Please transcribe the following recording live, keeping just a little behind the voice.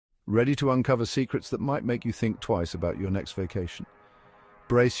Ready to uncover secrets that might make you think twice about your next vacation?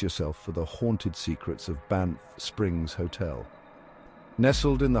 Brace yourself for the haunted secrets of Banff Springs Hotel.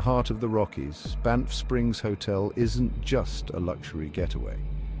 Nestled in the heart of the Rockies, Banff Springs Hotel isn't just a luxury getaway.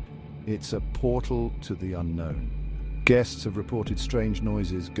 It's a portal to the unknown. Guests have reported strange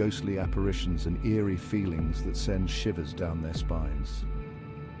noises, ghostly apparitions, and eerie feelings that send shivers down their spines.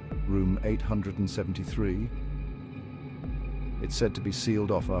 Room 873. It's said to be sealed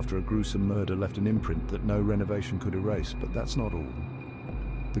off after a gruesome murder left an imprint that no renovation could erase, but that's not all.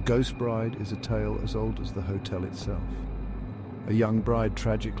 The Ghost Bride is a tale as old as the hotel itself. A young bride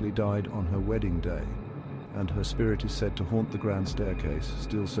tragically died on her wedding day, and her spirit is said to haunt the grand staircase,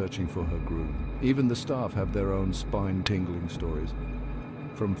 still searching for her groom. Even the staff have their own spine-tingling stories.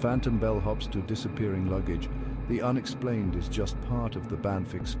 From phantom bellhops to disappearing luggage, the unexplained is just part of the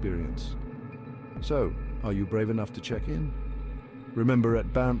Banff experience. So, are you brave enough to check in? Remember,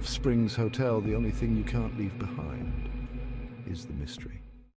 at Banff Springs Hotel, the only thing you can't leave behind is the mystery.